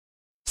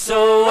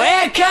So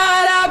we're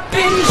caught up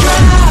in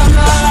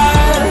drama.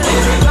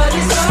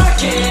 Everybody's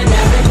talking,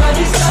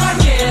 everybody's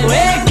talking.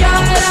 We're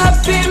caught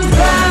up in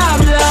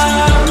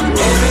problem.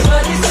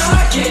 Everybody's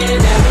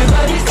talking,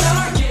 everybody's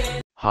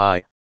talking.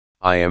 Hi,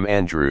 I am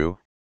Andrew,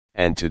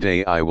 and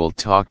today I will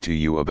talk to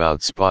you about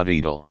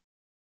Spotydl.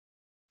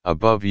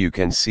 Above you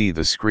can see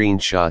the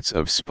screenshots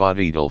of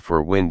Spotydl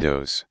for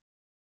Windows.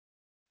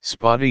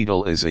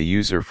 Spotydl is a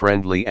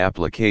user-friendly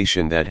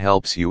application that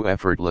helps you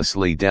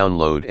effortlessly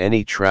download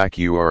any track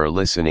you are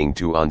listening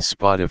to on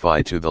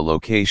Spotify to the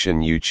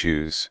location you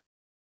choose.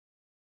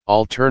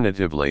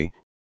 Alternatively,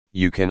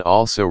 you can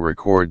also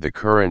record the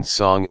current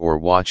song or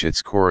watch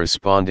its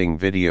corresponding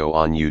video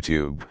on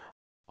YouTube,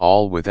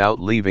 all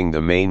without leaving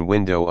the main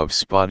window of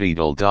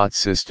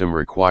Spotydl.System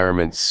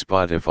requirements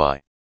Spotify.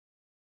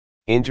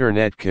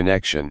 Internet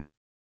connection.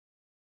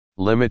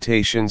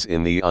 Limitations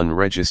in the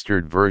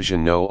unregistered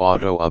versionNo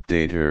auto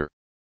updater.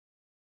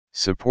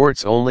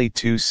 Supports only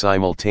 2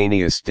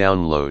 simultaneous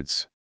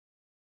downloads.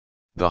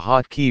 The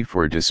hotkey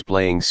for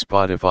displaying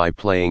Spotify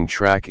playing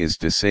track is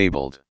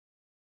disabled.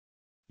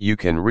 You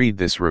can read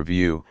this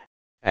review,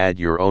 add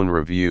your own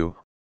review,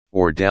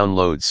 or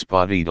download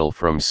Spotydl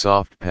from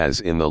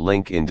Softpaz in the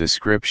link in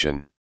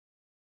description.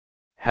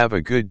 Have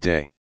a good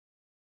day.